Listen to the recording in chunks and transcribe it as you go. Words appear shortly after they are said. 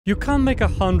You can't make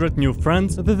 100 new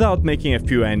friends without making a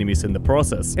few enemies in the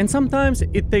process. And sometimes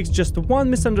it takes just one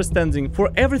misunderstanding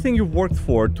for everything you've worked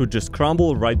for to just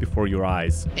crumble right before your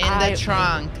eyes. In the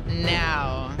trunk,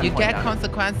 now. You get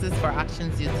consequences for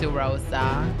actions you do,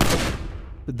 Rosa.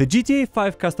 The GTA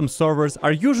 5 custom servers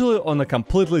are usually on a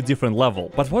completely different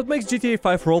level, but what makes GTA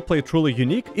 5 roleplay truly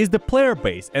unique is the player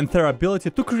base and their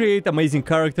ability to create amazing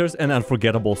characters and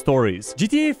unforgettable stories.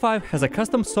 GTA 5 has a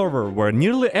custom server where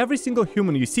nearly every single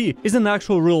human you see is an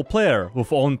actual real player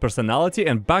with own personality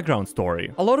and background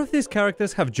story. A lot of these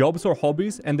characters have jobs or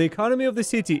hobbies, and the economy of the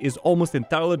city is almost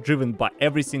entirely driven by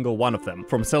every single one of them,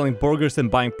 from selling burgers and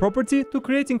buying property to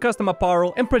creating custom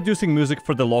apparel and producing music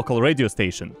for the local radio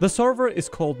station. The server is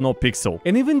called nopixel,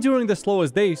 and even during the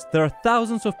slowest days, there are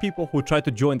thousands of people who try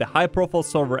to join the high-profile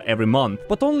server every month,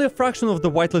 but only a fraction of the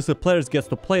whitelisted players gets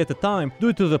to play at a time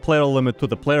due to the player limit to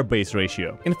the player base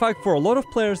ratio. In fact, for a lot of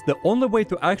players, the only way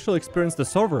to actually experience the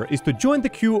server is to join the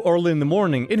queue early in the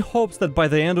morning in hopes that by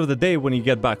the end of the day when you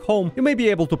get back home, you may be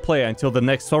able to play until the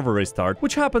next server restart,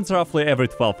 which happens roughly every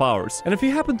 12 hours. And if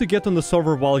you happen to get on the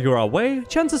server while you're away,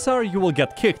 chances are you will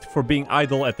get kicked for being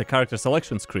idle at the character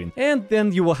selection screen, and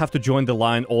then you will have to join the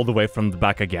line all the way from the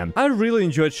back again. I really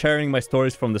enjoyed sharing my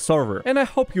stories from the server, and I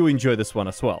hope you enjoy this one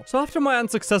as well. So after my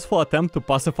unsuccessful attempt to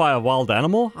pacify a wild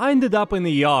animal, I ended up in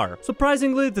the ER.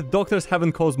 Surprisingly, the doctors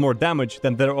haven't caused more damage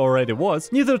than there already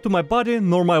was, neither to my body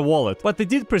nor my wallet, but they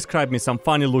did prescribe me some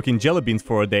funny looking jelly beans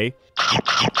for a day.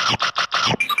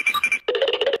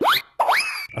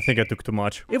 I think I took too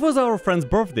much. It was our friend's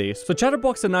birthday, so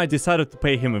Chatterbox and I decided to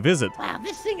pay him a visit. Wow,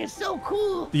 this thing is so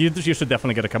cool. You should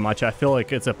definitely get a Kamachi. I feel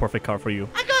like it's a perfect car for you.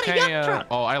 I got a yak truck.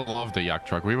 Oh, I love the yak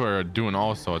truck. We were doing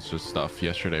all sorts of stuff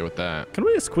yesterday with that. Can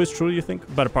we squeeze through, you think?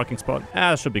 Better parking spot?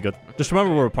 Ah, that should be good. Just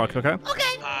remember where we're parked, okay?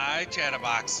 Okay. Hi,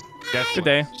 Chatterbox. Yes, good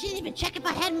day. She didn't even check if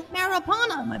I had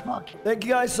marijuana on my book. Thank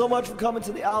you guys so much for coming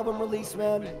to the album release,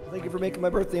 man. Thank you for making my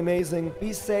birthday amazing.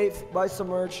 Be safe, buy some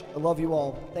merch. I love you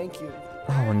all. Thank you.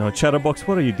 Oh no, Chatterbox,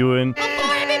 what are you doing?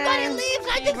 Before everybody leaves,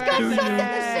 I just got something to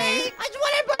say. I just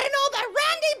want everybody to know that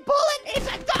Randy Bullet is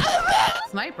a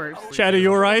Snipers. Chatty,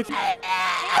 you alright?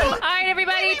 Alright,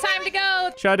 everybody, time to go.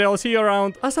 Chatty, I'll see you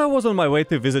around. As I was on my way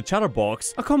to visit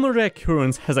Chatterbox, a common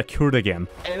reoccurrence has occurred again.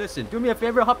 Hey, listen, do me a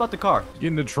favor, hop out the car. Get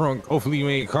in the trunk. Hopefully you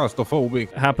ain't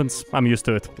claustrophobic. Happens. I'm used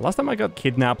to it. Last time I got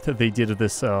kidnapped, they did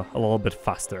this a little bit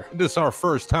faster. This is our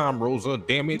first time, Rosa,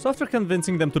 damn it. So after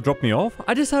convincing them to drop me off,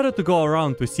 I decided to go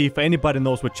around to see if anybody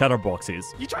knows what Chatterbox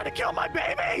is. You trying to kill my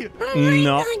baby?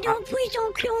 No. Please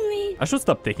don't kill me. I should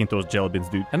stop taking those jelly beans,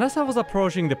 dude. And as I was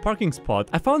approaching the parking spot,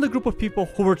 I found a group of people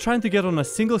who were trying to get on a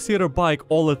single-seater bike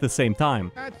all at the same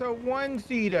time. That's a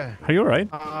one-seater. Are you alright?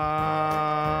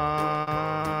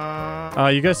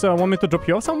 You guys want me to drop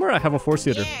you off somewhere? I have a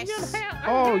four-seater. Yes.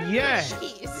 Oh, yes.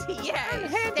 Yes.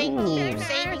 Thank you for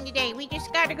saving the day. We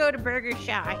just gotta go to Burger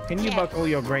Shot. Can you buckle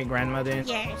your great-grandmother in?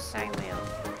 Yes, I will.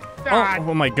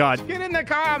 Oh my god. Get in the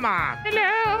car, Mom.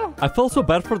 Hello. I felt so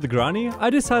bad for the granny, I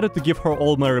decided to give her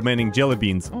all my remaining jelly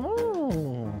beans.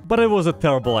 Oh. But it was a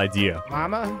terrible idea.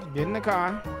 Mama, get in the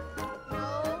car.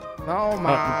 No,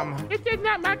 Mom. This is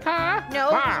not my car.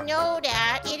 No, Mom. no,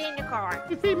 Dad. Get in the car.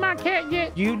 You see my cat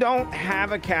yet? You don't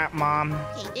have a cat, Mom.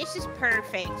 Okay, this is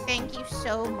perfect. Thank you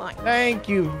so much. Thank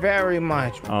you very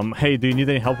much. Hey, do you need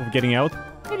any help with getting out?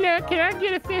 Hello, can I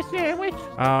get a fish sandwich?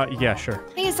 Yeah, sure.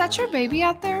 Hey, is that your baby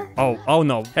out there? Oh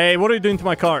no. Hey, what are you doing to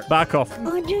my car? Back off.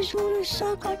 I just want to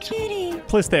suck a titty.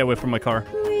 Please stay away from my car.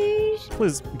 Please.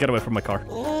 Please get away from my car.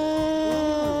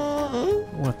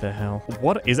 What the hell?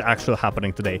 What is actually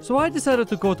happening today? So I decided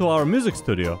to go to our music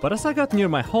studio, but as I got near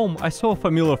my home, I saw a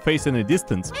familiar face in the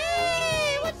distance.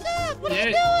 Hey, what's up? What are you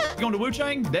doing? You going to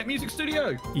Wu-Chang? That music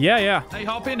studio? Yeah. Hey,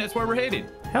 hop in. That's where we're headed.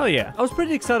 Hell yeah. I was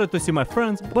pretty excited to see my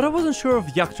friends, but I wasn't sure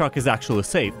if Yak Truck is actually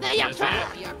safe. The yak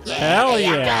truck. Hell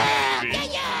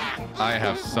yeah. I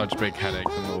have such big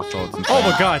headaches and little throats and Oh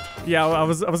my god. Yeah, I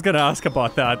was gonna ask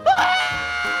about that.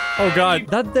 Oh god.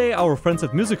 That day, our friends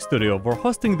at Music Studio were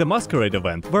hosting the Masquerade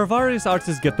event, where various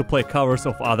artists get to play covers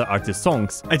of other artists'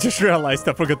 songs. I just realized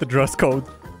I forgot the dress code.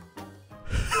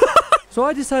 So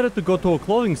I decided to go to a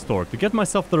clothing store to get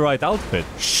myself the right outfit.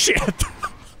 Shit!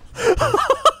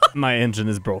 My engine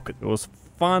is broken. It was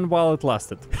fun while it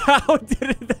lasted. How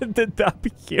did it end up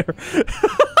here?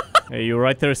 Hey, you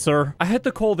right there, sir? I had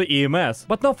to call the EMS,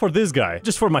 but not for this guy.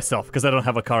 Just for myself, because I don't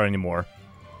have a car anymore.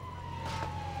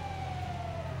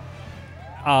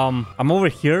 I'm over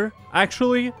here.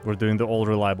 Actually, we're doing the all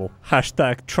reliable.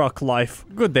 Hashtag truck life.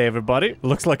 Good day, everybody.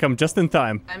 Looks like I'm just in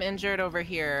time. I'm injured over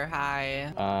here.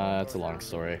 Hi. It's a long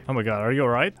story. Oh my god, are you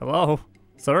alright? Hello?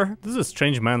 Sir, this is a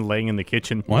strange man laying in the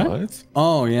kitchen. What?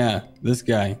 Oh, yeah. This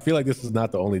guy. I feel like this is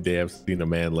not the only day I've seen a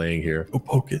man laying here. Go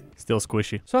poke it. Still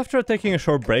squishy. So after taking a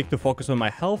short break to focus on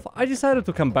my health, I decided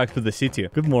to come back to the city.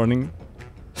 Good morning.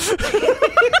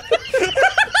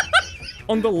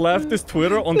 On the left is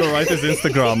Twitter, on the right is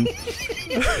Instagram.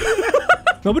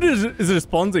 Nobody is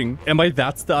responding. Am I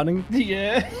that stunning?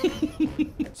 Yeah.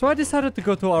 So I decided to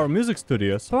go to our music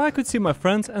studio so I could see my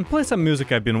friends and play some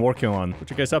music I've been working on. What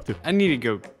you guys up to? I need to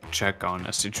go check on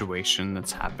a situation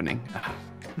that's happening.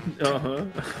 Uh-huh.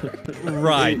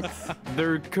 Right.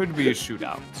 There could be a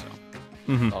shootout, so.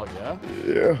 Oh, yeah?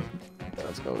 Yeah.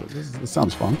 Let's go. This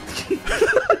sounds fun.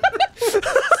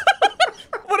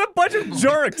 What a bunch of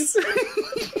jerks!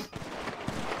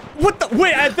 What the?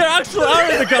 Wait, they actually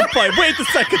are in the gunfight. Wait a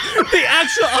second. They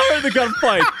actually are in the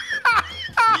gunfight.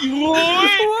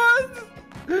 What?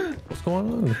 What's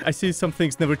going on? I see some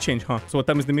things never change, huh? So what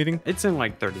time is the meeting? It's in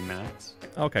like 30 minutes.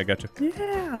 Okay, gotcha.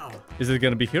 Yeah. Is it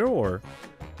gonna be here or?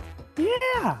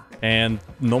 Yeah. And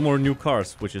no more new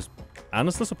cars, which is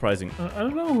honestly surprising. I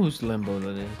don't know whose limbo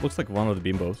that is. Looks like one of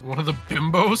the bimbos. One of the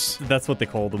bimbos? That's what they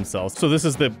call themselves. So this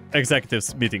is the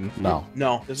executives meeting. No.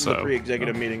 No, this is a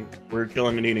pre-executive meeting. We're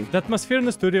chilling and eating. The atmosphere in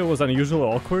the studio was unusually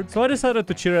awkward, so I decided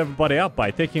to cheer everybody up by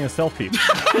taking a selfie.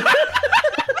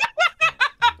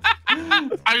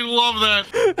 I love that.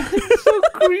 So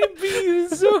creepy.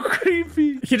 It's so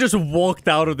creepy. He just walked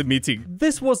out of the meeting.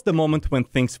 This was the moment when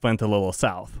things went a little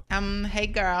south. Hey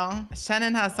girl.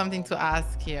 Shannon has something to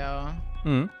ask you.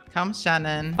 Come,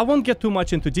 Shannon. I won't get too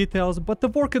much into details, but the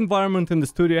work environment in the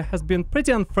studio has been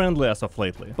pretty unfriendly as of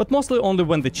lately. But mostly only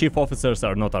when the chief officers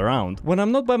are not around. When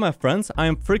I'm not by my friends, I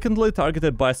am frequently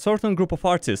targeted by a certain group of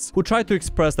artists who try to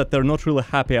express that they're not really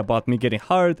happy about me getting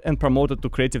hired and promoted to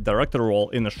creative director role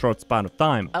in a short span of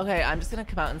time. Okay, I'm just gonna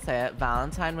come out and say it.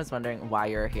 Valentine was wondering why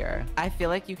you're here. I feel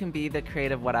like you can be the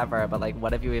creative whatever, but like,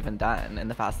 what have you even done in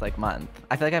the past like month?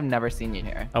 I feel like I've never seen you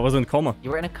here. I was in coma. You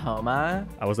were in a coma?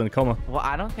 I was in a coma. Well,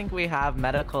 I don't think we have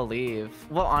medical leave.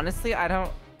 Well, honestly, I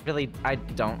don't really care I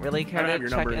don't have to your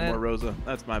check number in. anymore, Rosa.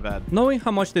 That's my bad. Knowing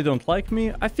how much they don't like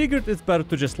me, I figured it's better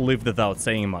to just leave without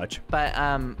saying much. But,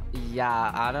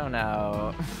 yeah, I don't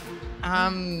know.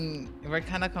 We're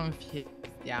kind of confused,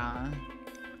 yeah.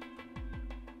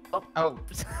 Oh.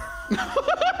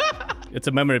 It's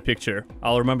a memory picture.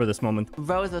 I'll remember this moment.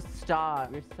 Rosa,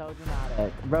 stop. You're so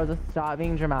dramatic. Rosa, stop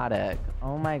being dramatic.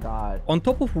 Oh my god. On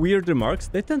top of weird remarks,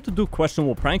 they tend to do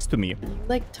questionable pranks to me. You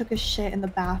like took a shit in the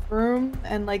bathroom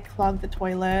and like clogged the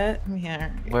toilet.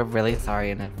 Yeah. We're really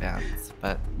sorry in advance,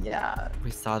 but yeah,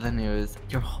 we saw the news.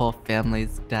 Your whole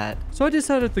family's dead. So I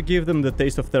decided to give them the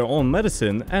taste of their own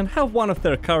medicine and have one of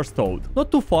their cars towed. Not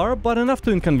too far, but enough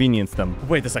to inconvenience them.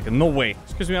 Wait a second, no way.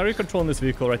 Excuse me, are you controlling this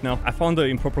vehicle right now? I found the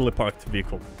improperly parked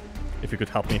vehicle. If you could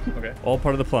help me. Okay. All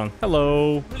part of the plan.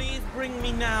 Hello. Please bring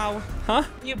me now. Huh?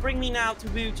 You bring me now to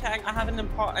Wu-Chang. I have an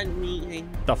important meeting.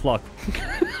 Tough luck.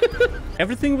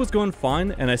 Everything was going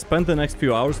fine, and I spent the next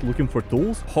few hours looking for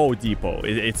tools. Home Depot.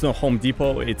 It's not Home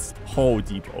Depot, it's Home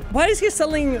Depot. Why is he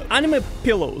selling anime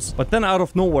pillows? But then out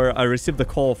of nowhere, I received a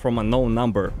call from a known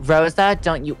number. Rosa,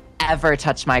 don't you ever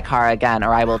touch my car again,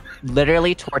 or I will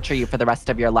literally torture you for the rest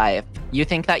of your life. You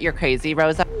think that you're crazy,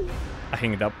 Rosa? I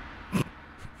hang it up.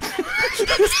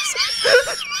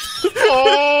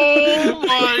 Oh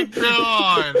my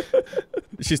god!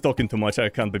 She's talking too much, I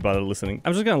can't be bothered listening.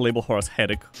 I'm just gonna label her as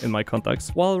headache in my contacts.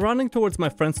 While running towards my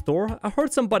friend's door, I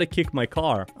heard somebody kick my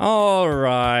car.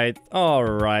 Alright,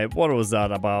 what was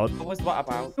that about? What was what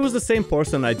about? It was the same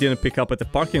person I didn't pick up at the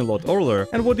parking lot earlier,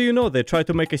 and what do you know, they tried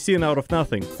to make a scene out of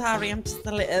nothing. Sorry, I'm just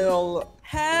a little...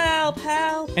 Help,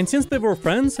 help! And since they were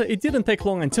friends, it didn't take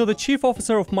long until the chief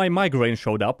officer of my migraine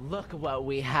showed up. Look what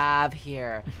we have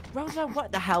here. Rosa,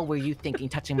 what the hell were you thinking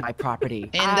touching my property?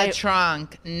 In the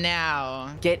trunk,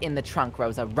 now. Get in the trunk,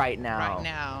 Rosa, right now. Right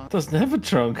now. Doesn't have a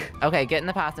trunk. Okay, get in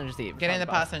the passenger seat. Get in the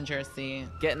passenger seat.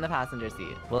 Get in the passenger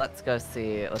seat. Well, let's go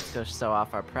see. Let's go show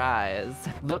off our prize.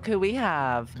 Look who we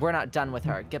have. We're not done with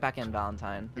her. Get back in,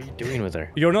 Valentine. What are you doing with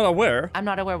her? You're not aware? I'm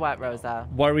not aware what, Rosa.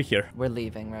 Why are we here? We're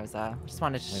leaving, Rosa. Just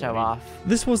wanted to show off.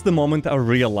 This was the moment I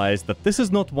realized that this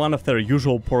is not one of their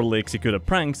usual poorly executed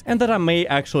pranks, and that I may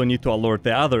actually need to alert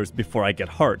the others before I get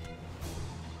hurt.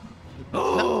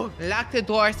 Lock the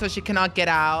door so she cannot get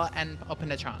out and open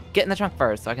the trunk. Get in the trunk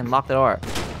first so I can lock the door.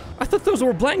 I thought those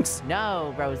were blanks.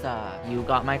 No, Rosa. You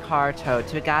got my car towed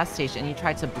to a gas station and you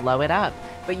tried to blow it up.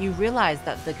 But you realized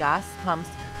that the gas pumps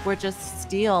were just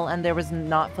steel and there was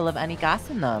not full of any gas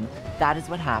in them. That is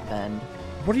what happened.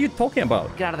 What are you talking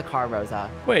about? Get out of the car, Rosa.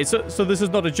 Wait, so this is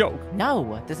not a joke?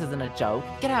 No, this isn't a joke.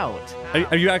 Get out.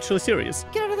 Are you actually serious?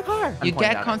 Get out of the the car. You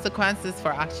get consequences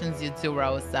for actions you do,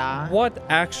 Rosa. What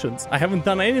actions? I haven't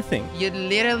done anything. You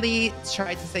literally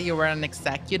tried to say you were an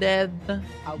executive.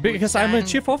 Because I'm a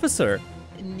chief officer.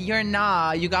 You're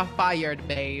not. You got fired,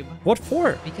 babe. What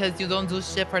for? Because you don't do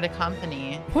shit for the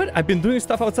company. What? I've been doing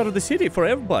stuff outside of the city for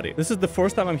everybody. This is the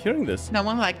first time I'm hearing this. No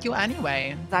one liked you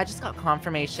anyway. I just got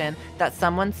confirmation that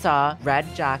someone saw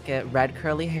red jacket, red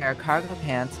curly hair, cargo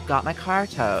pants, got my car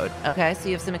towed. Okay, so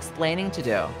you have some explaining to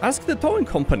do. Ask the towing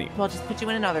company. Well, just put you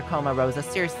in another coma, Rosa.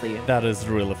 Seriously. That is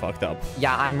really fucked up.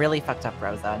 Yeah, I'm really fucked up,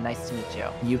 Rosa. Nice to meet you.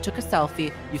 You took a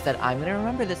selfie, you said, I'm gonna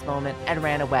remember this moment, and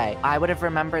ran away. I would have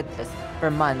remembered this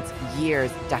for months,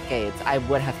 years, decades. I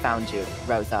would have found you,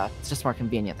 Rosa. It's just more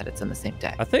convenient that it's in the same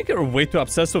day. I think you're way too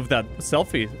obsessed with that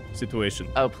selfie situation.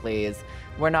 Oh, please.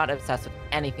 We're not obsessed with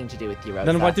anything to do with you, Rosa.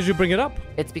 Then why did you bring it up?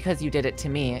 It's because you did it to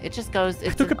me. It just goes,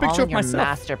 it's I took a picture all in of your myself.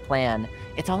 master plan.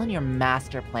 It's all in your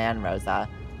master plan, Rosa.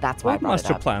 That's why I What brought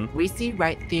master it up. plan? We see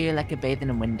right through you like a bathing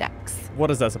in Windex. What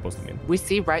is that supposed to mean? We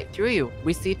see right through you.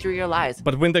 We see through your lies.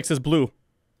 But Windex is blue.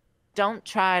 Don't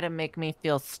try to make me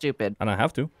feel stupid. And I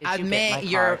have to. Admit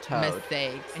your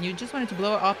mistakes. And you just wanted to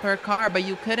blow up her car, but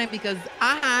you couldn't because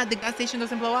the gas station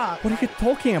doesn't blow up. What are you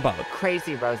talking about?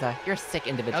 Crazy, Rosa. You're a sick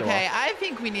individual. Okay, I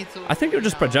think we need to... I think you're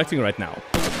just projecting right now.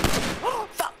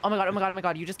 Oh my god, oh my god, oh my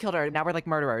god, you just killed her. Now we're like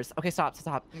murderers. Okay, stop.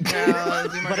 Girl,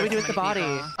 What do we do with the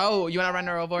body? Oh, you want to run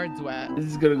her over? Do it. This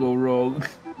is gonna go wrong.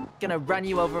 Gonna run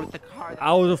you over with the car.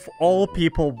 Out of all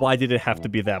people, why did it have to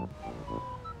be them?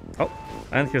 Oh,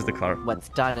 and here's the car. What's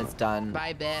done is done.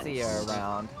 Bye, bitch. See you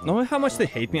around. Knowing how much they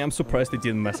hate me, I'm surprised they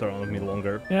didn't mess around with me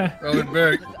longer. Yeah.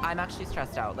 I'm actually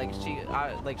stressed out. Like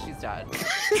she's dead.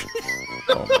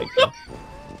 Oh my god.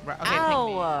 Okay,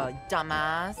 Ow,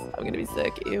 dumbass. I'm gonna be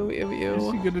sick. Ew, ew, Is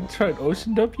she ew. gonna try and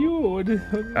ocean dump you or what?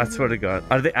 I swear to god.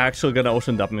 Are they actually gonna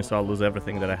ocean dump me so I'll lose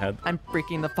everything that I had? I'm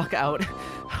freaking the fuck out.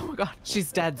 Oh my god.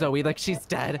 She's dead, Zoe. Like, she's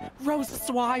dead. Rosa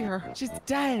Swire. She's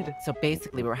dead. So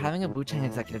basically, we were having a Wu-Tang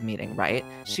executive meeting, right?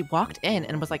 She walked in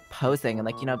and was like posing and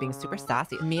like, you know, being super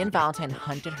sassy. Me and Valentine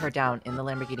hunted her down in the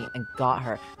Lamborghini and got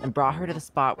her and brought her to the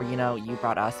spot where, you know, you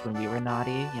brought us when we were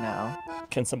naughty, you know?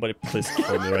 Can somebody please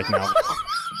kill me right now?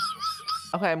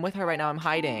 Okay, I'm with her right now. I'm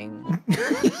hiding.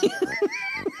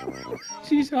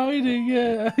 She's hiding,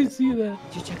 yeah, I see that.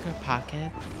 Did you check her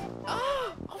pocket?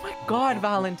 Oh my god,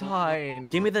 Valentine.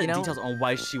 Give me the details on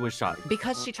why she was shot.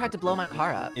 Because she tried to blow my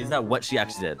car up. Is that what she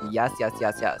actually did? Yes, yes,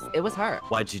 yes, yes. It was her.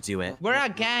 Why'd you do it? We're a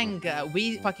gang.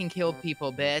 We fucking kill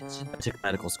people, bitch. I took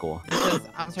medical school. Because,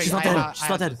 I'm sorry, She's not dead. She's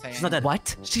not dead. She's not dead.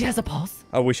 What? She has a pulse?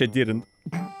 I wish I didn't.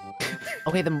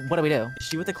 Okay, then what do we do? Is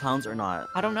she with the clowns or not?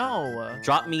 I don't know.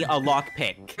 Drop me a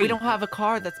lockpick. We don't have a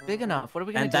car that's big enough. What are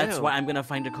we gonna do? And that's why I'm gonna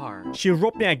find a car. She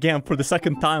robbed me again for the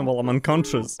second time while I'm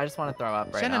unconscious. I just want to throw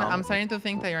up right Shannon, now. I'm starting to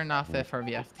think that you're not fit for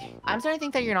VFT. I'm starting to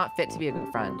think that you're not fit to be a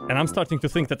good friend. And I'm starting to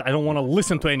think that I don't want to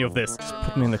listen to any of this. Just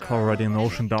put me in the car already and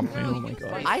ocean dump me. Oh my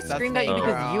god. I screamed at you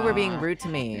because you were being rude to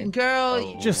me.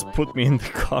 Girl, Just put me in the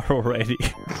car already.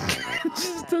 It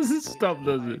just doesn't stop,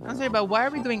 does it? I'm sorry, but why are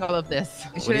we doing all of this?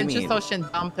 You shouldn't just ocean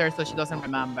dump her so she doesn't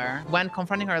remember. When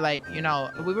confronting her, like, you know,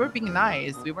 we were being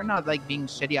nice. We were not, like, being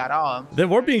shitty at all. They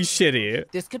were being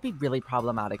shitty. This could be really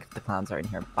problematic if the clowns are in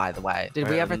here, by the way. Did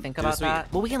we ever think about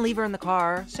that? Well, we can leave her in the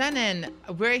car. Shannon,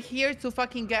 we're here to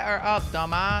fucking get her up,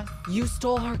 dumbass. You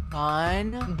stole her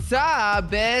gun? Duh,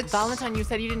 bitch. Valentine, you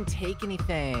said you didn't take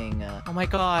anything. Oh my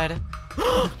god.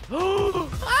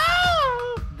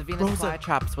 The Venus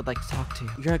flytraps would like to talk to you.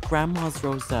 You're at Grandma's,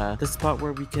 Rosa. The spot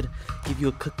where we could give you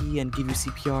a cookie and give you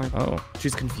CPR. Oh.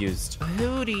 She's confused.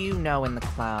 Who do you know in the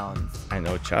clowns? I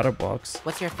know Chatterbox.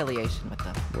 What's your affiliation with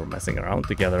them? We're messing around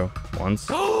together once.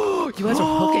 You guys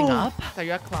are hooking up? Are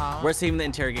you a clown? We're saving the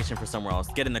interrogation for somewhere else.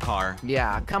 Get in the car.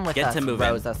 Yeah, come with us, Get to moving.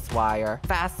 Rosa Swire.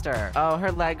 Faster. Oh,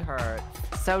 her leg hurts.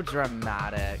 So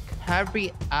dramatic.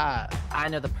 Hurry up. I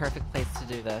know the perfect place to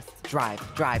do this. Drive,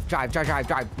 drive, drive, drive, drive,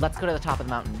 drive. Let's go to the top of the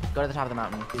mountain. Go to the top of the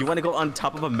mountain. You want to go on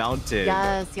top of a mountain?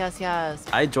 Yes, yes, yes.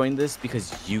 I joined this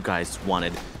because you guys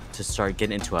wanted to start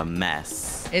getting into a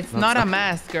mess. It's not a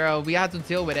mess, girl. We had to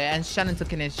deal with it. And Shannon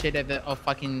took initiative of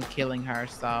fucking killing her,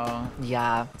 so...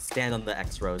 Yeah. Stand on the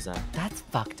X, Rosa. That's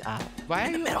fucked up. Why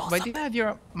do you have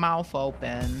your mouth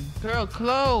open? Girl,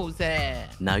 close it.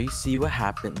 Now you see what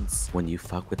happens when you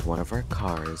fuck with one of our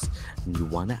cars and you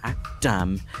want to act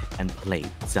dumb and play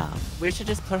dumb. We should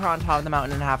just put her on top of the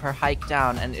mountain and have her hike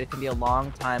down, and it can be a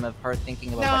long time of her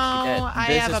thinking about what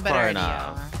she did. I have a better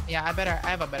idea. Yeah, I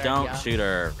have a better idea. Don't shoot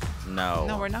her. No.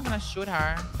 No, we're not gonna shoot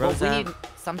her. Rosa, we need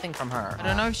something from her. I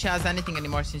don't know if she has anything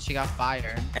anymore since she got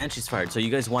fired. And she's fired. So you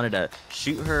guys wanted to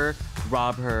shoot her,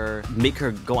 rob her, make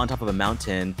her go on top of a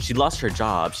mountain. She lost her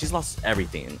job. She's lost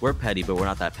everything. We're petty, but we're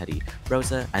not that petty.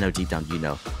 Rosa, I know deep down you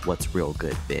know what's real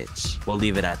good, bitch. We'll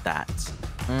leave it at that.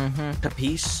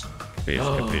 Capiche?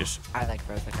 Capiche. I like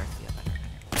Rosa Garcia better.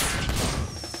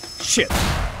 Shit.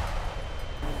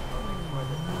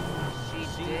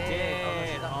 She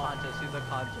did. Oh, she's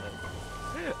unconscious.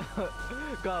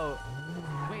 Go.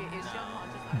 Wait, is she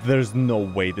unconscious? There's no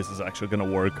way this is actually gonna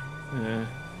work. Yeah.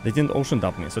 They didn't ocean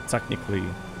dump me, so technically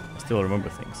I still remember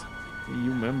things. You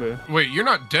remember. Wait, you're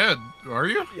not dead, are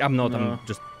you? I'm not, No. I'm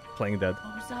just playing dead.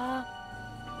 Rosa?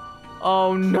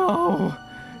 Oh no!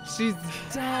 She's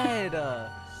dead!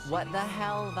 What the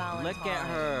hell, Valentine? Look at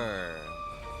her.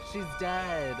 She's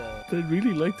dead. They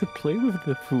really like to play with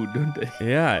the food, don't they?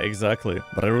 Yeah, exactly.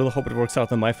 But I really hope it works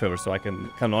out in my favor so I can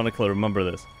canonically remember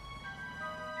this.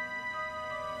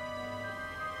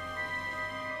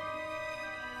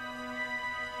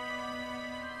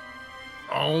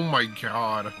 Oh my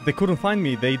god. They couldn't find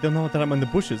me. They don't know that I'm in the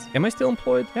bushes. Am I still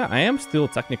employed? Yeah, I am still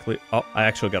technically... Oh, I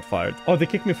actually got fired. Oh, they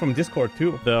kicked me from Discord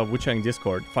too. The Wuchang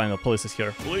Discord. Final police is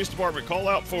here. Police department, call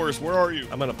out for us. Where are you?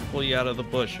 I'm gonna pull you out of the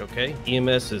bush, okay?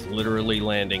 EMS is literally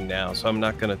landing now, so I'm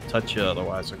not gonna touch you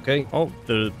otherwise, okay? Oh,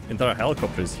 the entire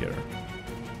helicopter is here.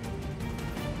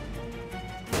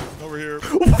 Over here.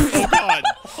 Oh god!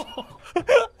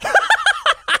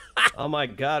 Oh my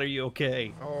god, are you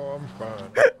okay? Oh, I'm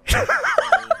fine.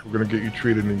 We're gonna get you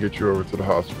treated and get you over to the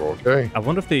hospital, okay? I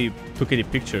wonder if they took any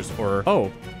pictures or...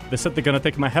 Oh, they said they're gonna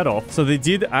take my head off. So they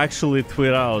did actually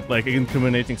tweet out, like,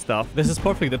 incriminating stuff. This is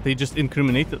perfect that they just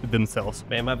incriminated themselves.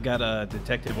 Ma'am, I've got a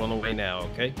detective on the way now,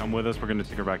 okay? Come with us. We're gonna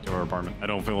take her back to her apartment. I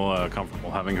don't feel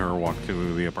comfortable having her walk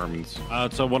to the apartments.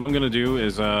 So what I'm gonna do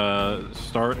is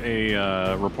start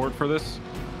a report for this.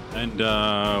 And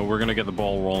we're gonna get the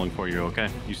ball rolling for you, okay?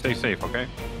 You stay safe, okay?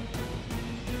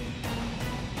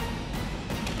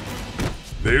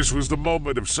 This was the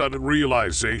moment of sudden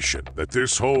realization that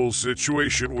this whole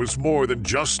situation was more than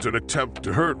just an attempt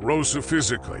to hurt Rosa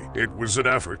physically. It was an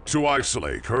effort to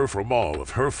isolate her from all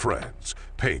of her friends,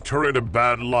 paint her in a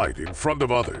bad light in front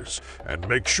of others, and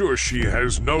make sure she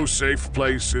has no safe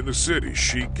place in the city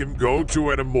she can go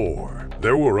to anymore.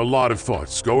 There were a lot of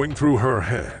thoughts going through her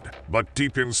head, but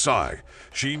deep inside,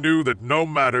 she knew that no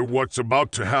matter what's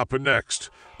about to happen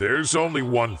next, there's only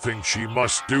one thing she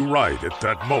must do right at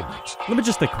that moment. Let me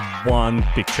just take one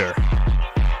picture.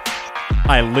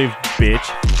 I live, bitch.